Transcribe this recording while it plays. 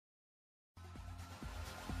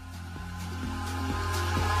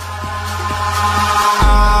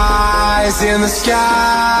in the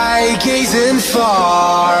sky, gazing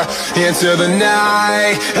far into the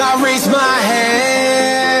night. I raise my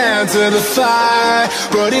hand to the fire,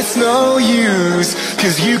 but it's no use,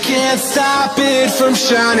 'cause you can't stop it from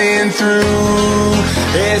shining through.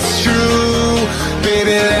 It's true,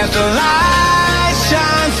 baby, let the light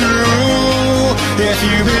shine through. If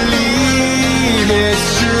you believe it's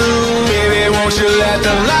true, baby, won't you let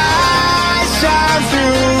the light shine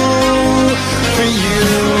through for you,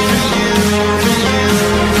 for you, for you,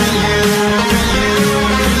 for you, for you,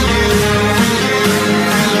 for you,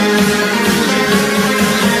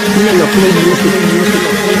 for you,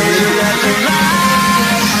 for you.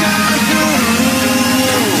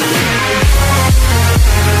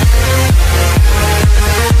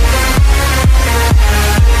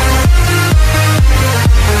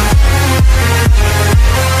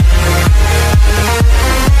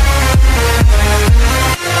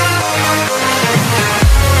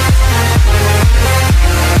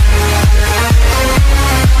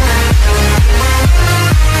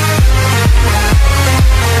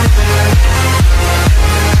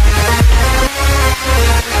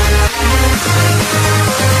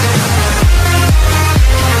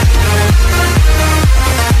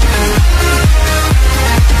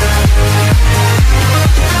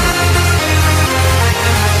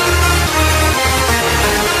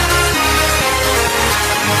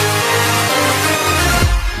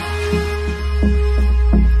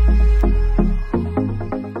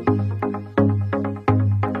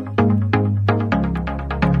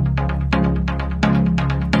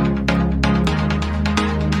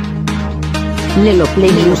 Lelo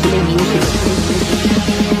Play Music.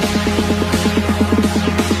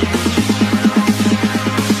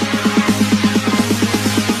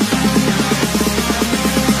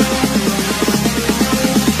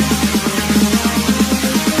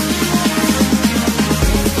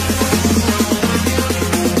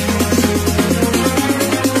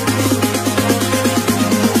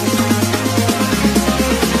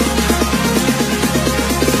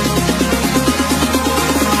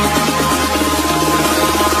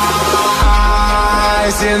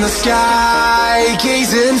 In the sky,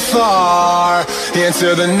 gazing far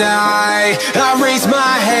into the night. I raise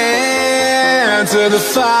my hand to the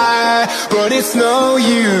fire, but it's no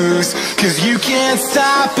use, 'cause you can't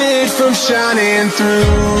stop it from shining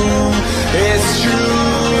through. It's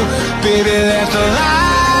true, baby, let the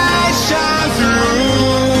light shine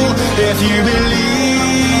through. If you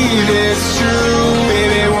believe it's true,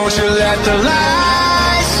 baby, won't you let the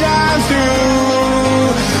light shine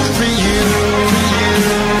through for you.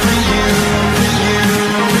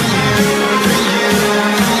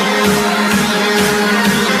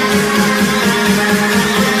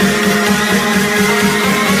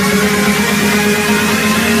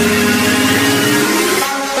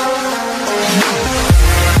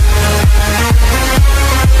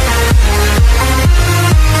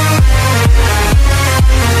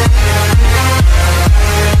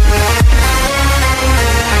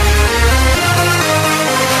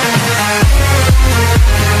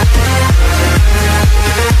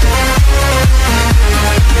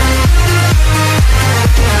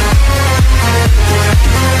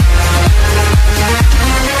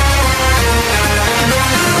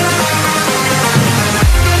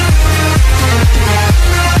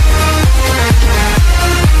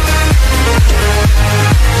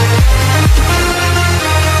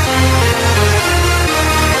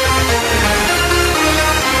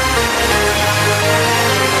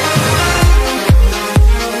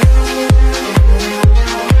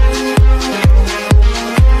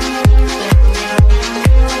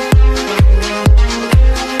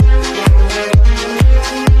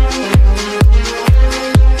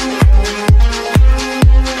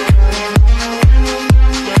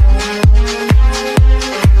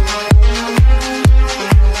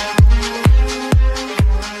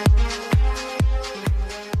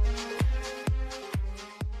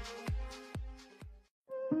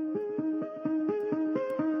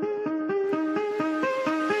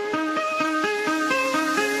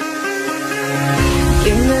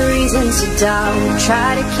 To doubt, try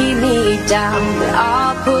to keep me down, but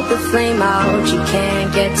I'll put the flame out. You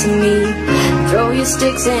can't get to me. Throw your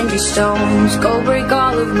sticks and your stones, go break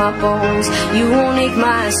all of my bones. You won't ache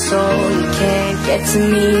my soul. You can't get to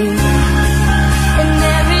me. And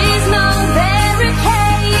there is no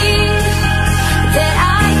barricade that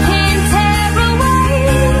I can tear away.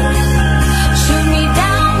 Shoot me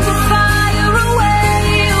down to fire away,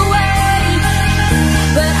 away.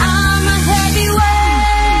 But I'm a heavyweight.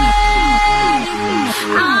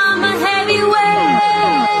 I'm a heavyweight.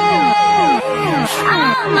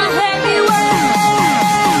 I'm a heavyweight.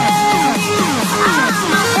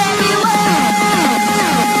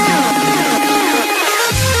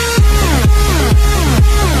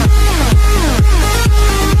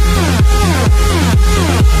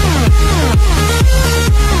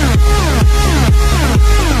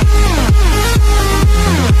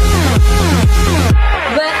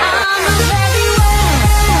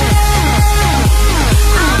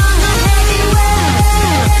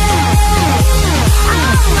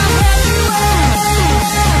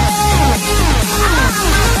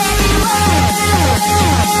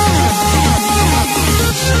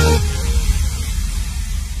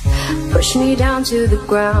 push me down to the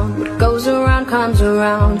ground. What goes around comes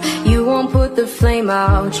around. You won't put the flame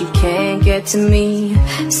out, you can't get to me.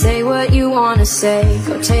 Say what you wanna say,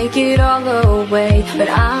 go take it all away, but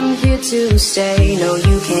I'm here to stay. No,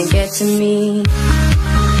 you can't get to me.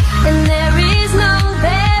 And there is no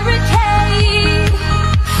barricade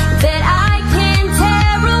that I can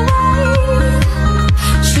tear away.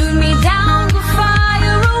 Shoot me down, go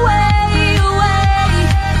fire away, away.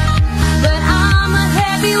 But I'm a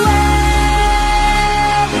heavyweight,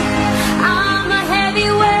 I'm a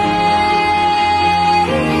heavyweight,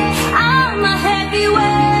 I'm a heavyweight,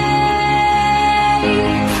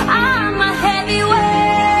 I'm a heavyweight.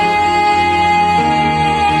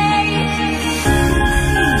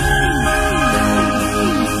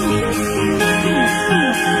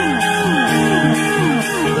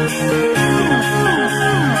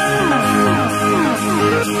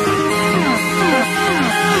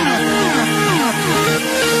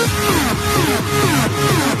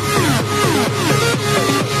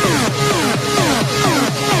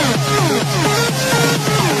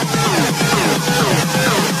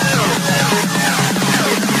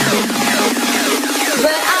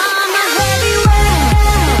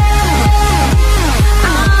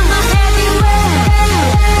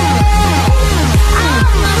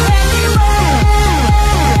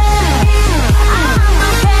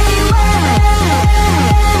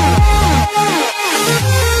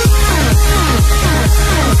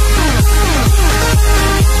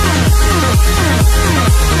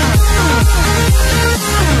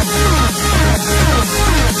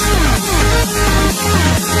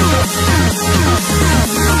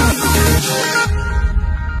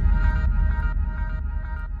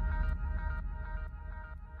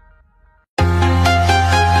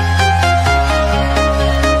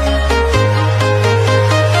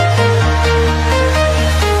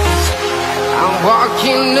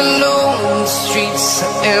 Walking alone, the streets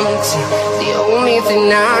are empty. The only thing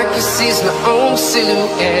I can see is my own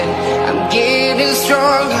silhouette. I'm getting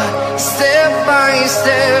stronger, step by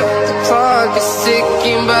step. The clock is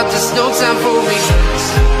ticking, but there's no time for regrets.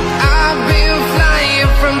 I've been flying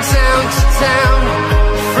from town to town,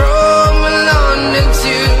 from London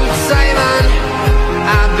to Taiwan.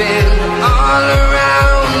 I've been all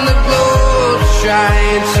around the globe,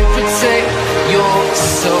 trying to protect your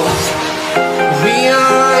soul. We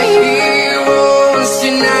are heroes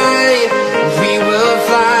tonight. We will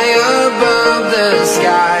fly above the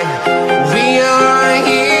sky. We are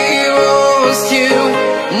heroes tonight.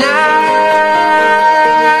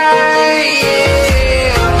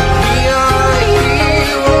 Yeah. We are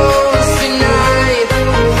heroes tonight.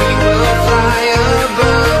 We will fly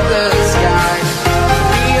above the sky.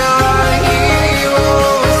 We are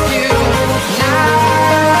heroes tonight.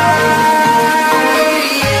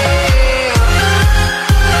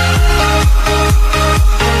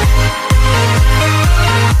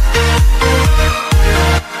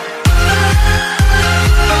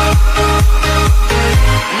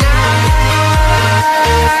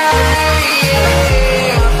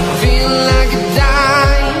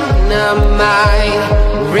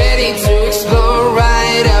 Ready to explore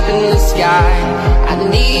right up in the sky. I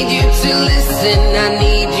need you to listen, I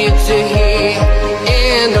need you to hear,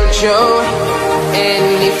 and don't show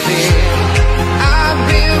any fear. I've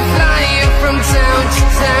been flying from town to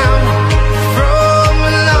town, from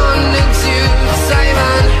London to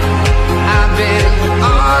Taiwan. I've been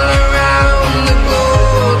all around the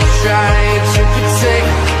globe, trying to protect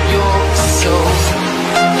your soul.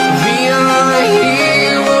 We are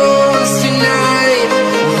heroes tonight.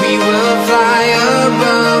 We will fly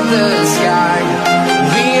above the sky.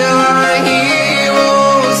 We are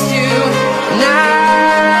heroes tonight.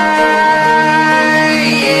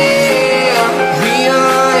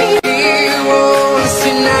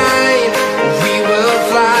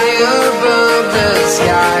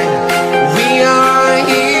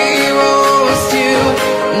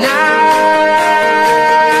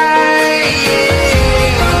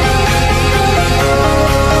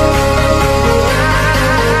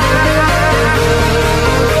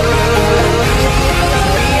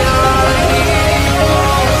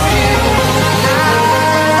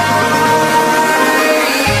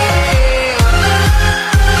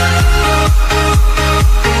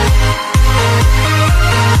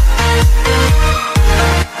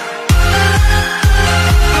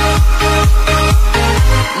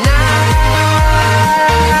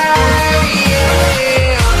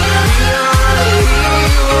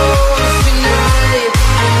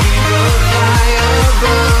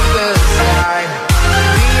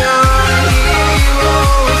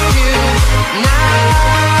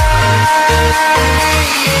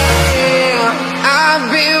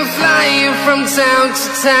 from town to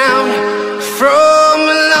town, from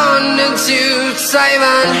London to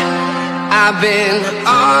Taiwan. I've been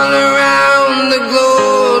all around the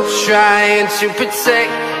globe trying to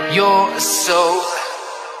protect your soul.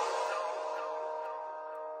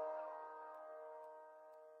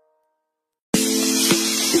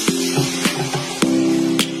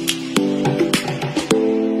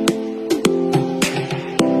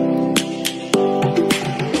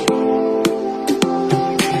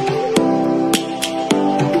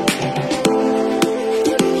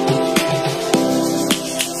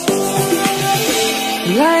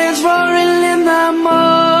 Lions roaring in the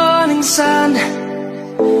morning sun,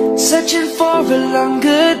 searching for a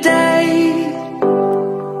longer day.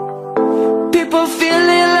 People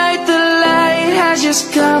feeling like the light has just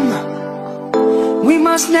come. We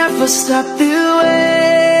must never stop the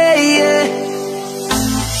way.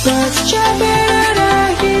 Birds jumping and I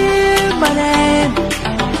hear my name,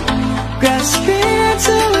 grasping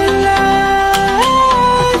into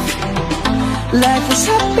life. Life is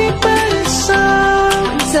happy but it's so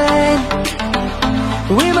insane.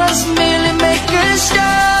 We must merely make a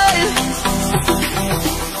start.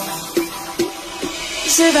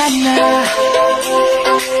 Savannah,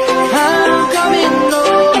 I'm coming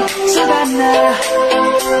home. Savannah,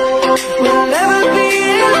 we'll never be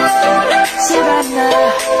alone. Savannah,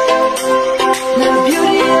 the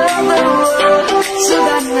beauty of the world.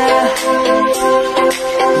 Savannah,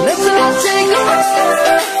 let's all take a walk.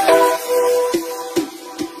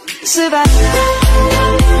 Savannah.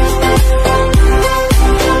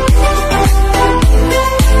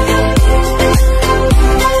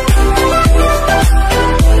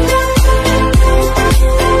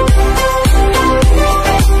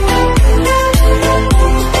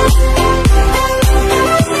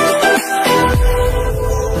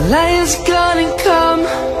 Lion's gonna come.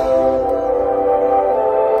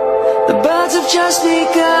 The birds have just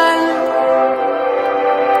begun.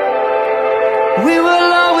 We will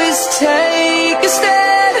always take a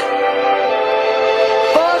stand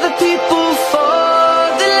for the people, for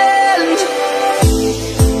the land.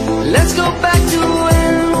 Let's go back to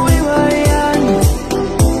when we were young.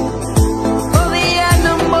 For the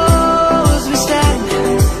animals we stand.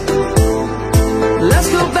 Let's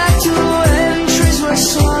go back to when trees were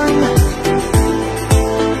swung,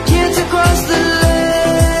 kids across the land.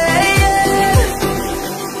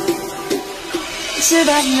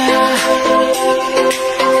 Savannah,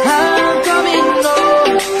 I'm coming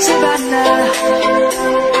home. Savannah,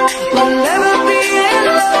 we'll never be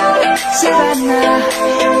alone. Savannah,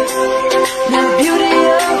 the beauty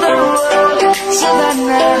of the world.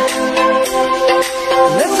 Savannah,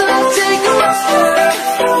 let's all take a walk.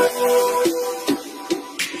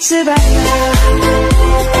 Savannah,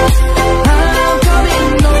 I'm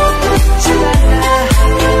coming home. Savannah,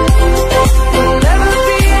 we'll never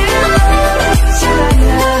be alone.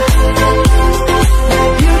 Savannah, the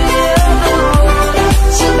beauty of the world.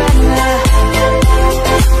 Savannah,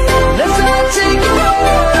 let's all take a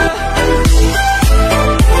walk.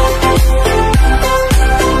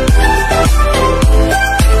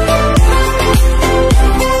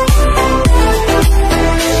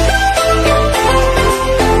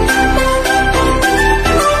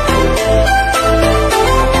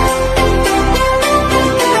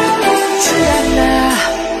 Savannah,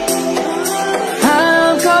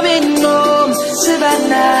 I'm coming home.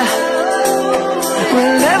 Savannah,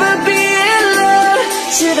 we'll never be alone.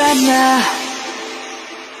 Savannah.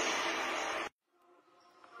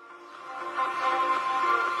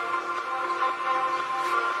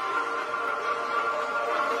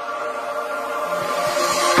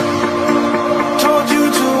 Told you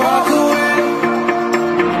to walk away.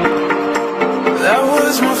 That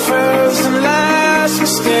was my first and last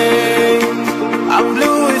mistake. I'm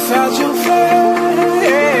blue without your face.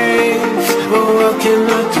 But what can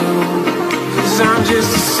I do? 'Cause I'm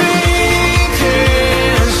just a sinking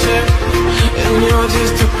ship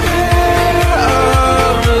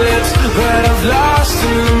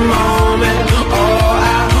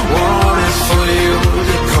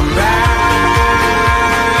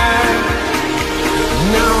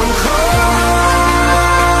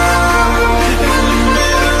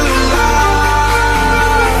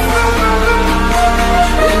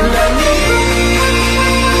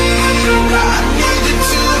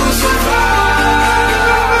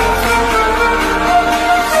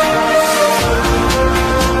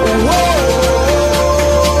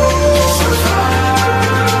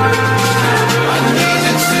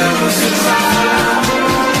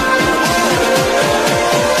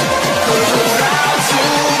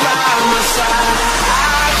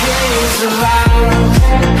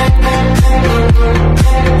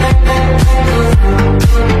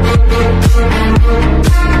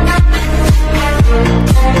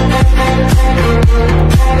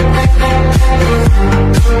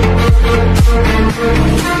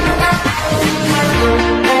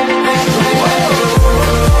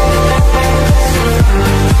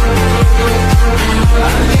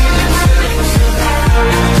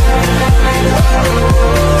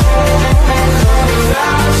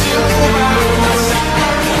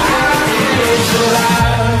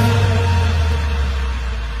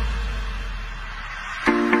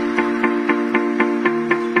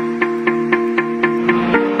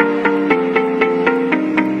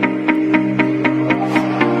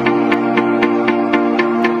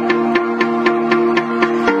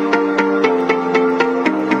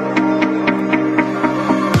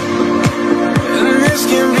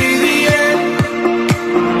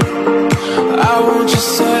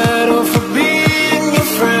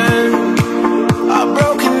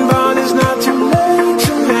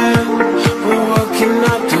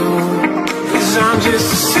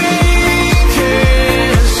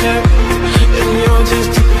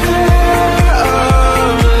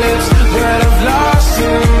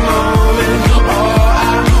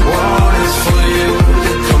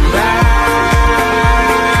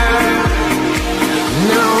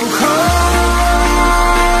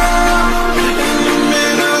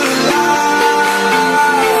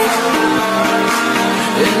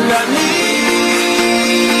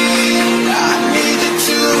need you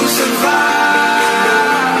to survive.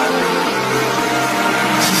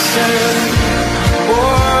 She said, boy,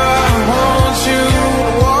 I want you to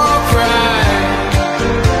walk right,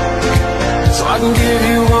 so I can give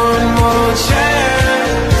you one more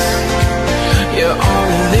chance. You're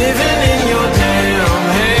only living in your damn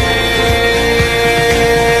head.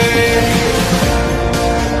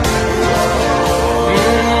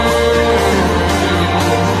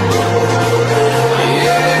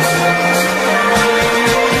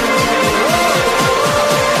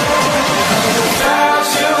 Without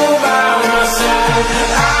you by my side,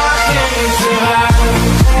 I can't survive.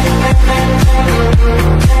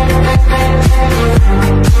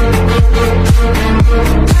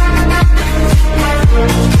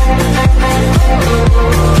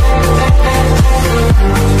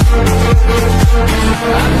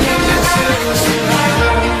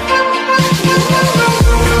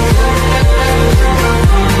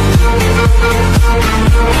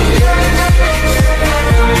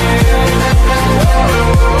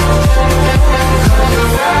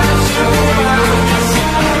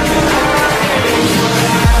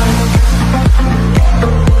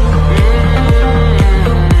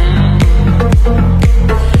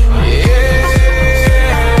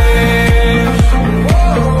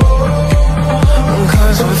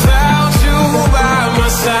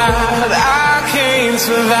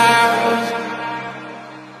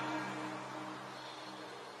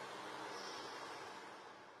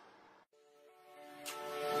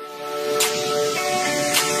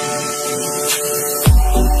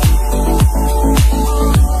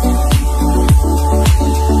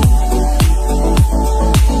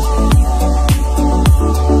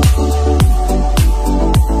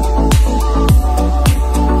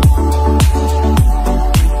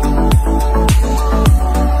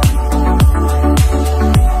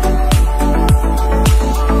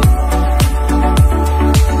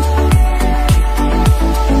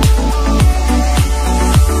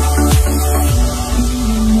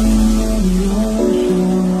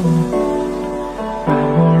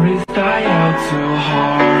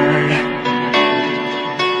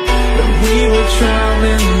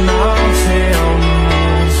 Traveling